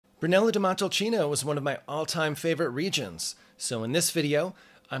Brunello di Montalcino is one of my all-time favorite regions, so in this video,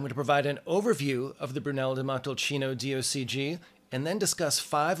 I'm going to provide an overview of the Brunello di Montalcino DOCG and then discuss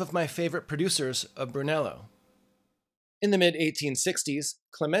 5 of my favorite producers of Brunello. In the mid-1860s,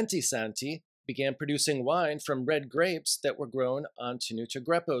 Clemente-Santi began producing wine from red grapes that were grown on Tenuta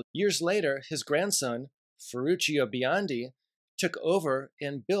Greppo. Years later, his grandson, Ferruccio Biondi, took over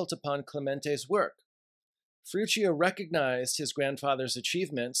and built upon Clemente's work. Ferruccio recognized his grandfather's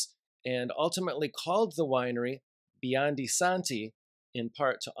achievements and ultimately called the winery Biondi-Santi, in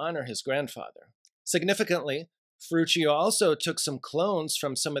part to honor his grandfather. Significantly, Ferruccio also took some clones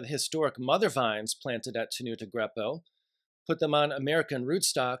from some of the historic mother vines planted at Tenuta Greppo, put them on American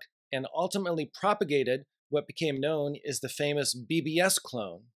rootstock, and ultimately propagated what became known as the famous BBS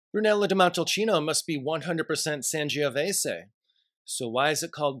clone. Brunello di Montalcino must be 100% Sangiovese. So why is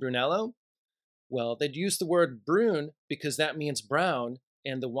it called Brunello? Well, they'd use the word brune because that means brown,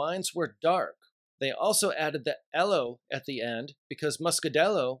 and the wines were dark. They also added the ello at the end because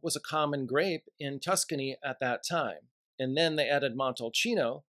Muscadello was a common grape in Tuscany at that time. And then they added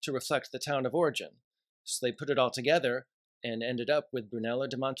Montalcino to reflect the town of origin. So they put it all together and ended up with Brunello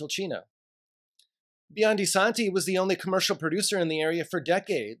di Montalcino. Biondi-Santi was the only commercial producer in the area for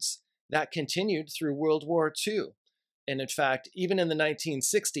decades. That continued through World War II. And in fact, even in the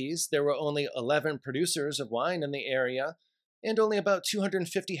 1960s, there were only 11 producers of wine in the area and only about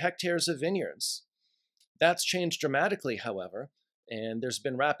 250 hectares of vineyards. That's changed dramatically, however, and there's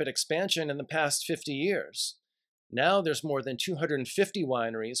been rapid expansion in the past 50 years. Now there's more than 250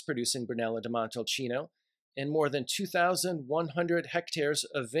 wineries producing Brunello di Montalcino and more than 2,100 hectares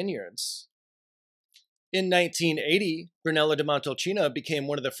of vineyards. In 1980, Brunello di Montalcino became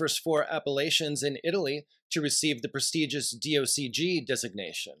one of the first 4 appellations in Italy to receive the prestigious DOCG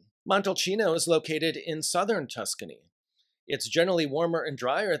designation. Montalcino is located in southern Tuscany. It's generally warmer and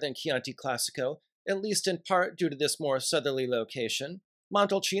drier than Chianti Classico, at least in part due to this more southerly location.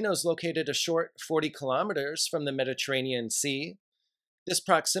 Montalcino is located a short 40 kilometers from the Mediterranean Sea. This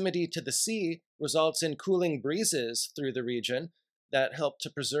proximity to the sea results in cooling breezes through the region that help to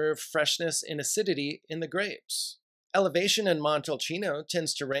preserve freshness and acidity in the grapes. Elevation in Montalcino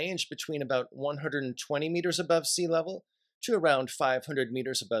tends to range between about 120 meters above sea level to around 500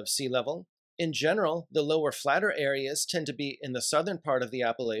 meters above sea level. In general, the lower, flatter areas tend to be in the southern part of the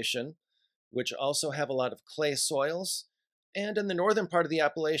appellation, which also have a lot of clay soils. And in the northern part of the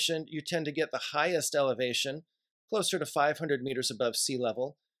appellation, you tend to get the highest elevation, closer to 500 meters above sea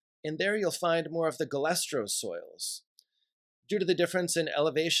level, and there you'll find more of the galestro soils. Due to the difference in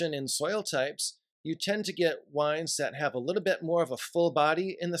elevation in soil types, you tend to get wines that have a little bit more of a full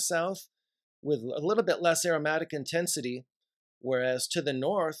body in the south with a little bit less aromatic intensity, whereas to the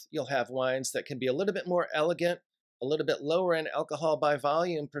north, you'll have wines that can be a little bit more elegant, a little bit lower in alcohol by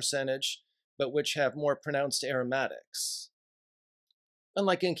volume percentage, but which have more pronounced aromatics.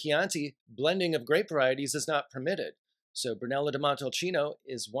 Unlike in Chianti, blending of grape varieties is not permitted, so Brunello di Montalcino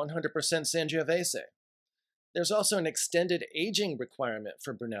is 100% Sangiovese. There's also an extended aging requirement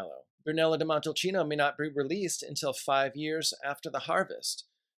for Brunello. Brunello di Montalcino may not be released until 5 years after the harvest,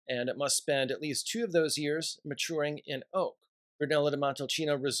 and it must spend at least 2 of those years maturing in oak. Brunello di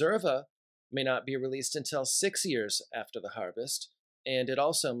Montalcino Reserva may not be released until 6 years after the harvest, and it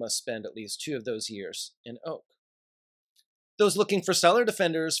also must spend at least 2 of those years in oak. Those looking for cellar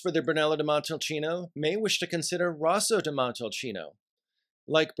defenders for their Brunello di Montalcino may wish to consider Rosso di Montalcino.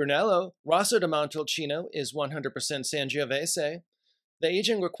 Like Brunello, Rosso di Montalcino is 100% Sangiovese. The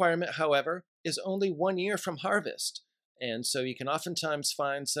aging requirement, however, is only 1 year from harvest, and so you can oftentimes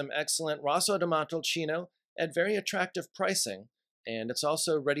find some excellent Rosso di Montalcino at very attractive pricing, and it's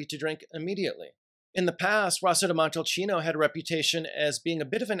also ready to drink immediately. In the past, Rosso di Montalcino had a reputation as being a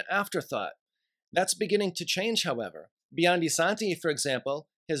bit of an afterthought. That's beginning to change, however. Biondi-Santi, for example,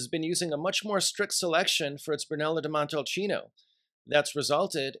 has been using a much more strict selection for its Brunello di Montalcino. That's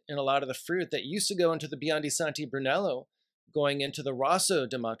resulted in a lot of the fruit that used to go into the Biondi-Santi Brunello going into the Rosso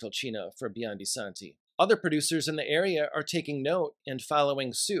di Montalcino for Biondi-Santi. Other producers in the area are taking note and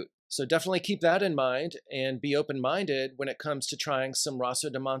following suit, so definitely keep that in mind and be open-minded when it comes to trying some Rosso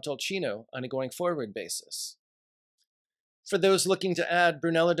di Montalcino on a going-forward basis. For those looking to add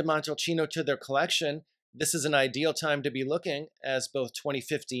Brunello di Montalcino to their collection, this is an ideal time to be looking, as both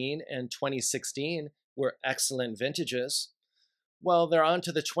 2015 and 2016 were excellent vintages. While they're on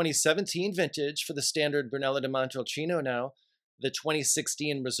to the 2017 vintage for the standard Brunello di Montalcino now, the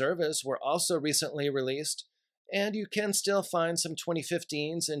 2016 Reservas were also recently released, and you can still find some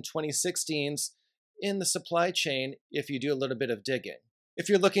 2015s and 2016s in the supply chain if you do a little bit of digging. If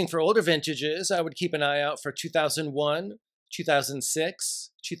you're looking for older vintages, I would keep an eye out for 2001,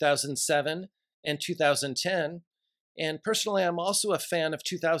 2006, 2007, and 2010, and personally I'm also a fan of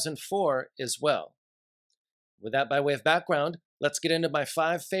 2004 as well. With that by way of background, let's get into my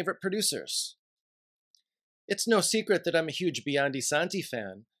 5 favorite producers. It's no secret that I'm a huge Biondi-Santi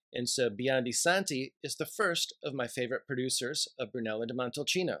fan, and so Biondi-Santi is the first of my favorite producers of Brunello di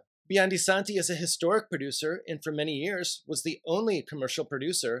Montalcino. Biondi-Santi is a historic producer and for many years was the only commercial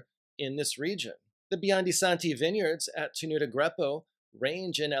producer in this region. The Biondi-Santi vineyards at Tenuta Grepo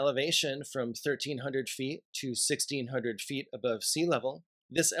range in elevation from 1,300 feet to 1,600 feet above sea level.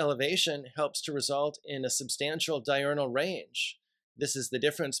 This elevation helps to result in a substantial diurnal range. This is the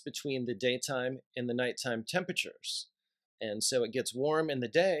difference between the daytime and the nighttime temperatures. And so it gets warm in the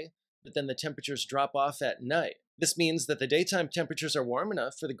day, but then the temperatures drop off at night. This means that the daytime temperatures are warm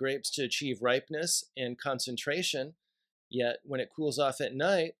enough for the grapes to achieve ripeness and concentration, yet when it cools off at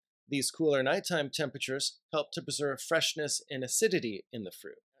night, these cooler nighttime temperatures help to preserve freshness and acidity in the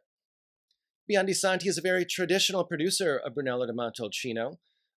fruit. Biondi-Santi is a very traditional producer of Brunello di Montalcino.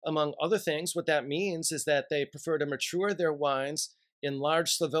 Among other things, what that means is that they prefer to mature their wines in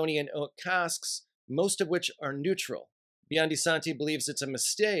large Slavonian oak casks, most of which are neutral. Biondi-Santi believes it's a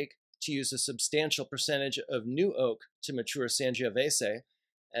mistake to use a substantial percentage of new oak to mature Sangiovese,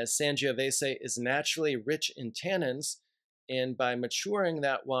 as Sangiovese is naturally rich in tannins, and by maturing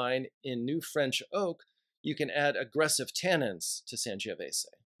that wine in new French oak, you can add aggressive tannins to Sangiovese.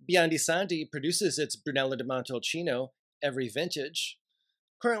 Biondi-Santi produces its Brunello di Montalcino every vintage.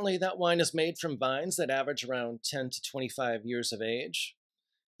 Currently, that wine is made from vines that average around 10 to 25 years of age.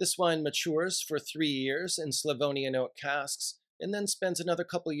 This wine matures for 3 years in Slavonian oak casks and then spends another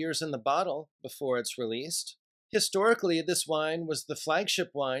couple years in the bottle before it's released. Historically, this wine was the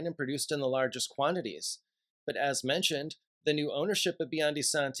flagship wine and produced in the largest quantities. But as mentioned, the new ownership of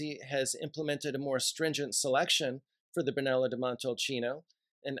Biondi-Santi has implemented a more stringent selection for the Brunello di Montalcino,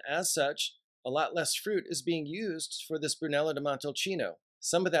 and as such, a lot less fruit is being used for this Brunello di Montalcino.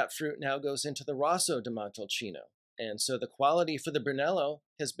 Some of that fruit now goes into the Rosso di Montalcino, and so the quality for the Brunello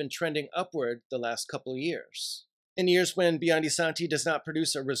has been trending upward the last couple years. In years when Biondi-Santi does not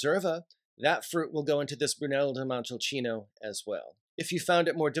produce a Reserva, that fruit will go into this Brunello di Montalcino as well. If you found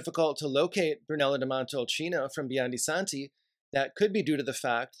it more difficult to locate Brunello di Montalcino from Biondi-Santi, that could be due to the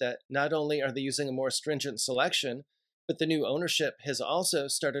fact that not only are they using a more stringent selection, but the new ownership has also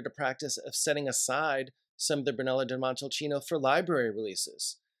started a practice of setting aside some of the Brunello di Montalcino for library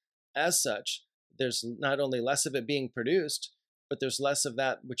releases. As such, there's not only less of it being produced, but there's less of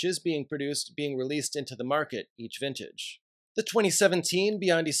that which is being produced being released into the market each vintage. The 2017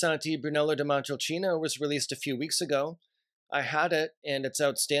 Biondi-Santi Brunello di Montalcino was released a few weeks ago. I had it, and it's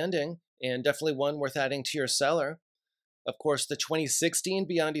outstanding, and definitely one worth adding to your cellar. Of course, the 2016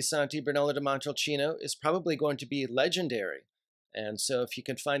 Biondi-Santi Brunello di Montalcino is probably going to be legendary, and so if you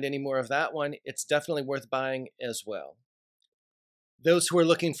can find any more of that one, it's definitely worth buying as well. Those who are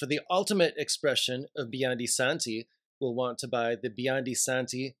looking for the ultimate expression of Biondi-Santi will want to buy the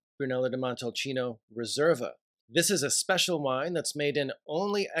Biondi-Santi Brunello di Montalcino Reserva. This is a special wine that's made in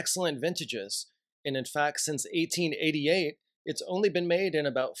only excellent vintages, and in fact, since 1888, it's only been made in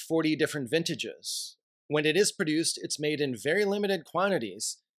about 40 different vintages. When it is produced, it's made in very limited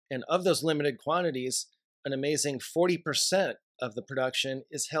quantities, and of those limited quantities, an amazing 40% of the production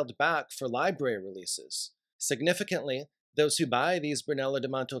is held back for library releases. Significantly, those who buy these Brunello di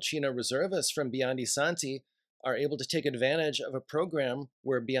Montalcino Reservas from Biondi-Santi are able to take advantage of a program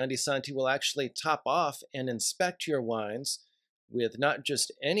where Biondi-Santi will actually top off and inspect your wines with not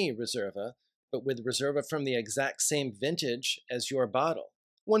just any Reserva, but with Reserva from the exact same vintage as your bottle.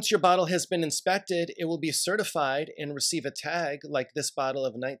 Once your bottle has been inspected, it will be certified and receive a tag like this bottle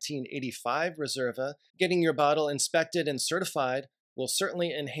of 1985 Reserva. Getting your bottle inspected and certified will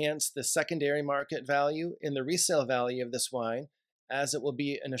certainly enhance the secondary market value and the resale value of this wine, as it will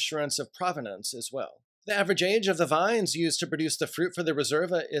be an assurance of provenance as well. The average age of the vines used to produce the fruit for the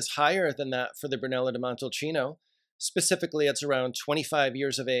Reserva is higher than that for the Brunello di Montalcino. Specifically, it's around 25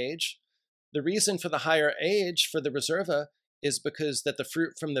 years of age. The reason for the higher age for the Reserva is because that the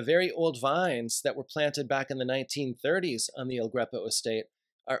fruit from the very old vines that were planted back in the 1930s on the Il Grepo estate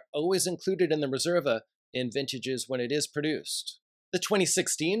are always included in the Reserva in vintages when it is produced. The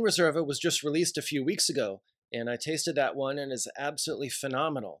 2016 Reserva was just released a few weeks ago, and I tasted that one and it's absolutely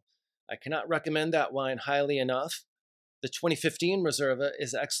phenomenal. I cannot recommend that wine highly enough. The 2015 Reserva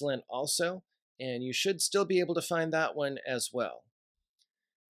is excellent also, and you should still be able to find that one as well.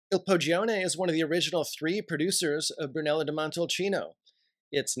 Il Poggione is one of the original 3 producers of Brunello di Montalcino.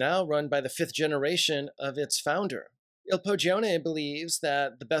 It's now run by the 5th generation of its founder. Il Poggione believes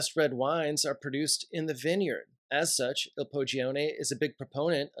that the best red wines are produced in the vineyard. As such, Il Poggione is a big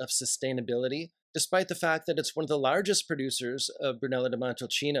proponent of sustainability, despite the fact that it's one of the largest producers of Brunello di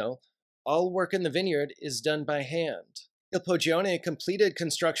Montalcino. All work in the vineyard is done by hand. Il Poggione completed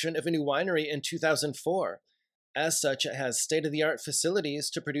construction of a new winery in 2004. As such, it has state-of-the-art facilities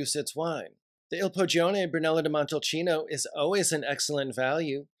to produce its wine. The Il Poggione Brunello di Montalcino is always an excellent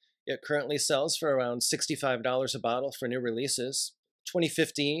value. It currently sells for around $65 a bottle for new releases.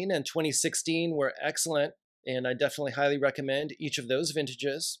 2015 and 2016 were excellent, and I definitely highly recommend each of those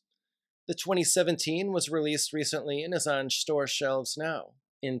vintages. The 2017 was released recently and is on store shelves now.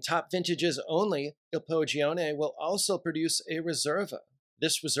 In top vintages only, Il Poggione will also produce a Reserva.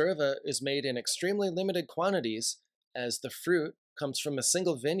 This Reserva is made in extremely limited quantities, as the fruit comes from a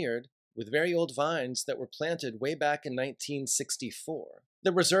single vineyard with very old vines that were planted way back in 1964.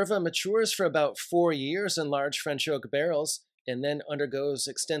 The Reserva matures for about 4 years in large French oak barrels and then undergoes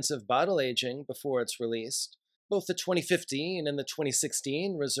extensive bottle aging before it's released. Both the 2015 and the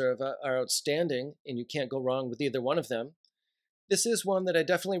 2016 Reserva are outstanding, and you can't go wrong with either one of them. This is one that I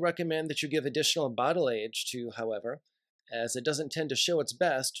definitely recommend that you give additional bottle age to, however, as it doesn't tend to show its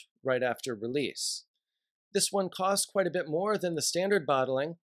best right after release. This one costs quite a bit more than the standard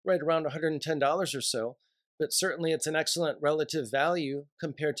bottling, right around $110 or so, but certainly it's an excellent relative value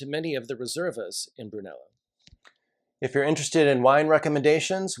compared to many of the Reservas in Brunello. If you're interested in wine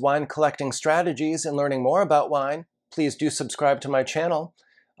recommendations, wine collecting strategies, and learning more about wine, please do subscribe to my channel.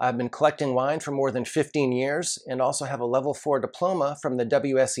 I've been collecting wine for more than 15 years and also have a level 4 diploma from the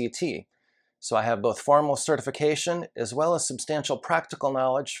WSET. So I have both formal certification as well as substantial practical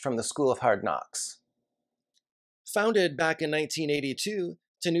knowledge from the School of Hard Knocks. Founded back in 1982,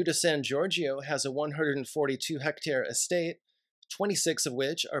 Tenuta San Giorgio has a 142-hectare estate, 26 of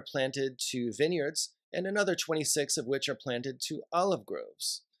which are planted to vineyards, and another 26 of which are planted to olive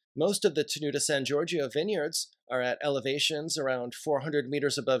groves. Most of the Tenuta San Giorgio vineyards are at elevations around 400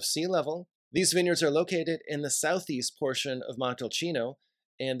 meters above sea level. These vineyards are located in the southeast portion of Montalcino,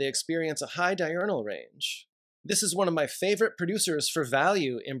 and they experience a high diurnal range. This is one of my favorite producers for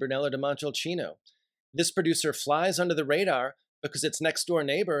value in Brunello di Montalcino. This producer flies under the radar because its next-door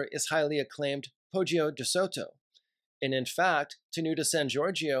neighbor is highly acclaimed Poggione di Sotto. And in fact, Tenuta San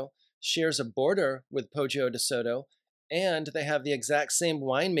Giorgio shares a border with Poggione di Sotto, and they have the exact same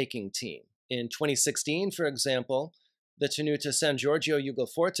winemaking team. In 2016, for example, the Tenuta San Giorgio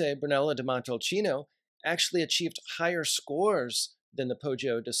Ugoforte Brunello di Montalcino actually achieved higher scores than the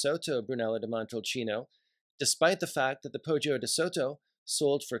Poggione di Sotto Brunello di Montalcino, despite the fact that the Poggione di Sotto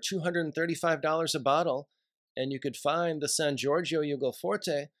sold for $235 a bottle, and you could find the San Giorgio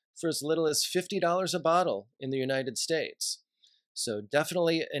Ugoforte for as little as $50 a bottle in the United States. So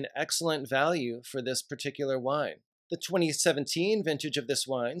definitely an excellent value for this particular wine. The 2017 vintage of this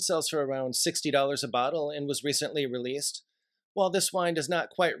wine sells for around $60 a bottle and was recently released. While this wine does not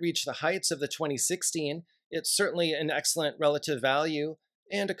quite reach the heights of the 2016, it's certainly an excellent relative value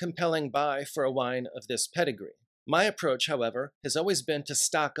and a compelling buy for a wine of this pedigree. My approach, however, has always been to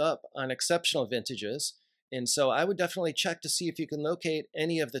stock up on exceptional vintages, and so I would definitely check to see if you can locate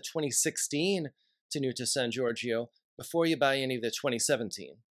any of the 2016 Tenuta San Giorgio before you buy any of the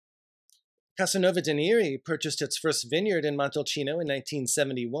 2017. Casanova di Neri purchased its first vineyard in Montalcino in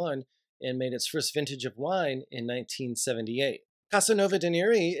 1971 and made its first vintage of wine in 1978. Casanova di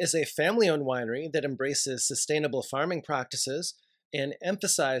Neri is a family-owned winery that embraces sustainable farming practices and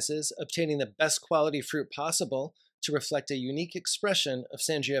emphasizes obtaining the best quality fruit possible to reflect a unique expression of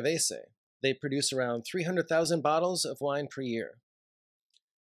Sangiovese. They produce around 300,000 bottles of wine per year.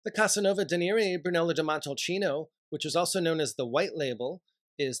 The Casanova di Neri Brunello di Montalcino, which is also known as the White Label,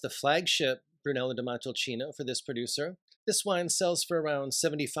 is the flagship Brunello di Montalcino for this producer. This wine sells for around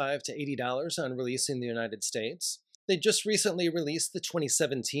 $75 to $80 on release in the United States. They just recently released the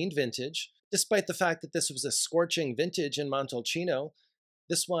 2017 vintage. Despite the fact that this was a scorching vintage in Montalcino,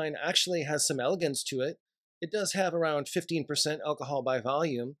 this wine actually has some elegance to it. It does have around 15% alcohol by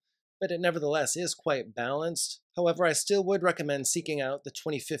volume, but it nevertheless is quite balanced. However, I still would recommend seeking out the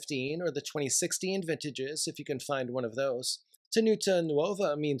 2015 or the 2016 vintages if you can find one of those. Tenuta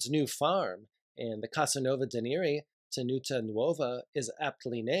Nuova means new farm, and the Casanova di Neri Tenuta Nuova is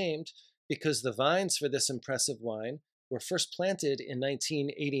aptly named because the vines for this impressive wine were first planted in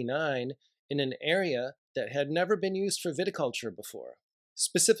 1989 in an area that had never been used for viticulture before.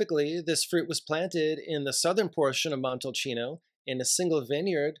 Specifically, this fruit was planted in the southern portion of Montalcino in a single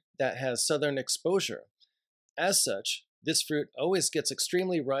vineyard that has southern exposure. As such, this fruit always gets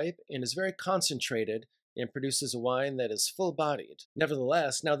extremely ripe and is very concentrated and produces a wine that is full-bodied.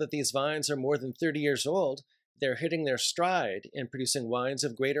 Nevertheless, now that these vines are more than 30 years old, they're hitting their stride in producing wines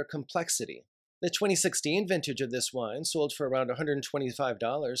of greater complexity. The 2016 vintage of this wine sold for around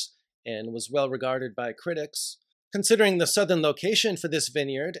 $125 and was well regarded by critics. Considering the southern location for this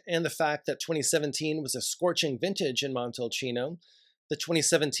vineyard and the fact that 2017 was a scorching vintage in Montalcino, the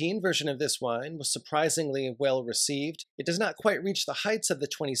 2017 version of this wine was surprisingly well received. It does not quite reach the heights of the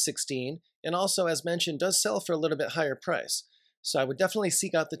 2016, and also, as mentioned, does sell for a little bit higher price. So I would definitely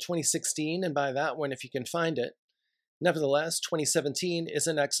seek out the 2016 and buy that one if you can find it. Nevertheless, 2017 is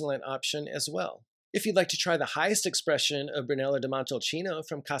an excellent option as well. If you'd like to try the highest expression of Brunello di Montalcino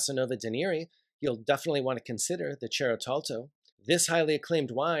from Casanova di Neri, you'll definitely want to consider the Cerotalto. This highly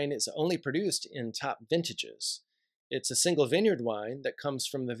acclaimed wine is only produced in top vintages. It's a single vineyard wine that comes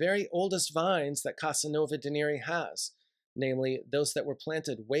from the very oldest vines that Casanova di Neri has, namely those that were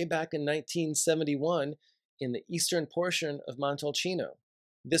planted way back in 1971 in the eastern portion of Montalcino.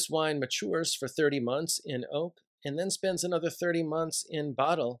 This wine matures for 30 months in oak and then spends another 30 months in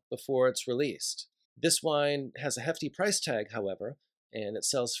bottle before it's released. This wine has a hefty price tag, however, and it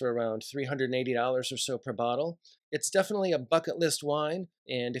sells for around $380 or so per bottle. It's definitely a bucket list wine,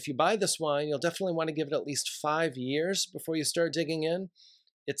 and if you buy this wine, you'll definitely want to give it at least 5 years before you start digging in.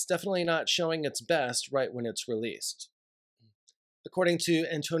 It's definitely not showing its best right when it's released. According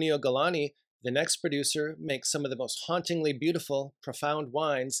to Antonio Galani, the next producer makes some of the most hauntingly beautiful, profound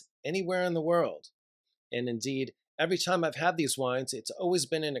wines anywhere in the world. And indeed, every time I've had these wines, it's always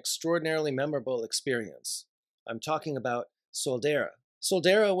been an extraordinarily memorable experience. I'm talking about Soldera.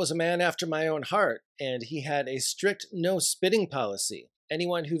 Soldera was a man after my own heart, and he had a strict no-spitting policy.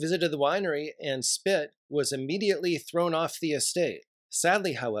 Anyone who visited the winery and spit was immediately thrown off the estate.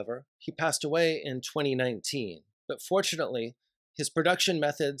 Sadly, however, he passed away in 2019. But fortunately, his production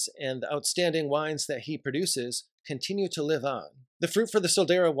methods and the outstanding wines that he produces continue to live on. The fruit for the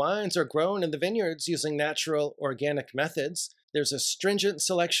Soldera wines are grown in the vineyards using natural, organic methods. There's a stringent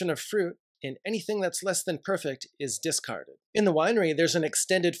selection of fruit, and anything that's less than perfect is discarded. In the winery, there's an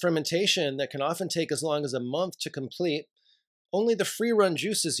extended fermentation that can often take as long as a month to complete. Only the free-run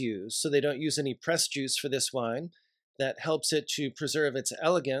juice is used, so they don't use any pressed juice for this wine. That helps it to preserve its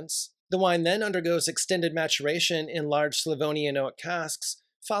elegance. The wine then undergoes extended maturation in large Slavonian oak casks,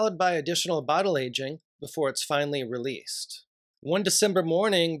 followed by additional bottle aging before it's finally released. One December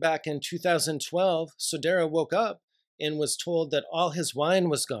morning back in 2012, Soldera woke up and was told that all his wine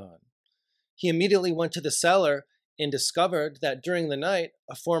was gone. He immediately went to the cellar and discovered that during the night,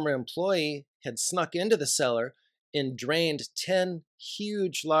 a former employee had snuck into the cellar and drained 10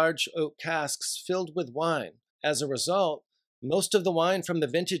 huge large oak casks filled with wine. As a result, most of the wine from the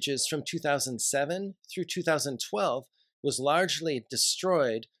vintages from 2007 through 2012 was largely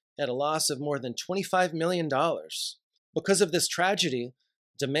destroyed at a loss of more than $25 million. Because of this tragedy,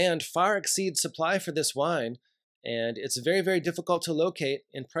 demand far exceeds supply for this wine, and it's very, very difficult to locate,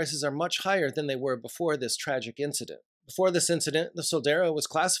 and prices are much higher than they were before this tragic incident. Before this incident, the Soldera was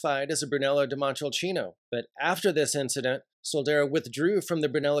classified as a Brunello di Montalcino, but after this incident, Soldera withdrew from the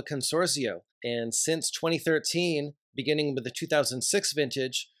Brunello Consorzio, and since 2013, beginning with the 2006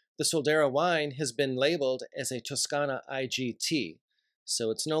 vintage, the Soldera wine has been labeled as a Toscana IGT, so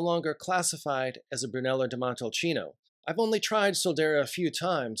it's no longer classified as a Brunello di Montalcino. I've only tried Soldera a few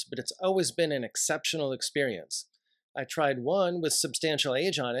times, but it's always been an exceptional experience. I tried one with substantial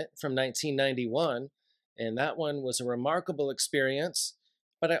age on it from 1991, and that one was a remarkable experience.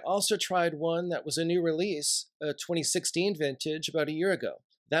 But I also tried one that was a new release, a 2016 vintage, about a year ago.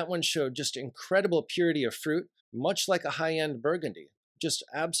 That one showed just incredible purity of fruit, much like a high-end Burgundy. Just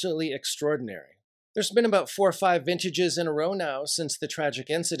absolutely extraordinary. There's been about 4 or 5 vintages in a row now since the tragic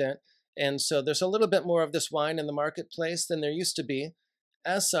incident, and so there's a little bit more of this wine in the marketplace than there used to be.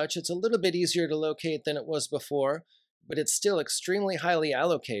 As such, it's a little bit easier to locate than it was before, but it's still extremely highly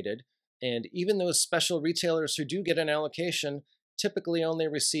allocated, and even those special retailers who do get an allocation typically only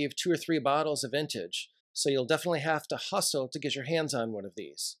receive 2 or 3 bottles of vintage, so you'll definitely have to hustle to get your hands on one of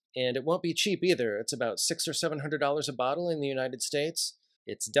these. And it won't be cheap either. It's about $600 or $700 a bottle in the United States.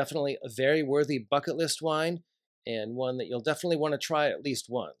 It's definitely a very worthy bucket list wine, and one that you'll definitely want to try at least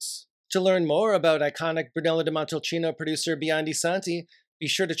once. To learn more about iconic Brunello di Montalcino producer Biondi-Santi, be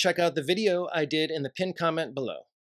sure to check out the video I did in the pinned comment below.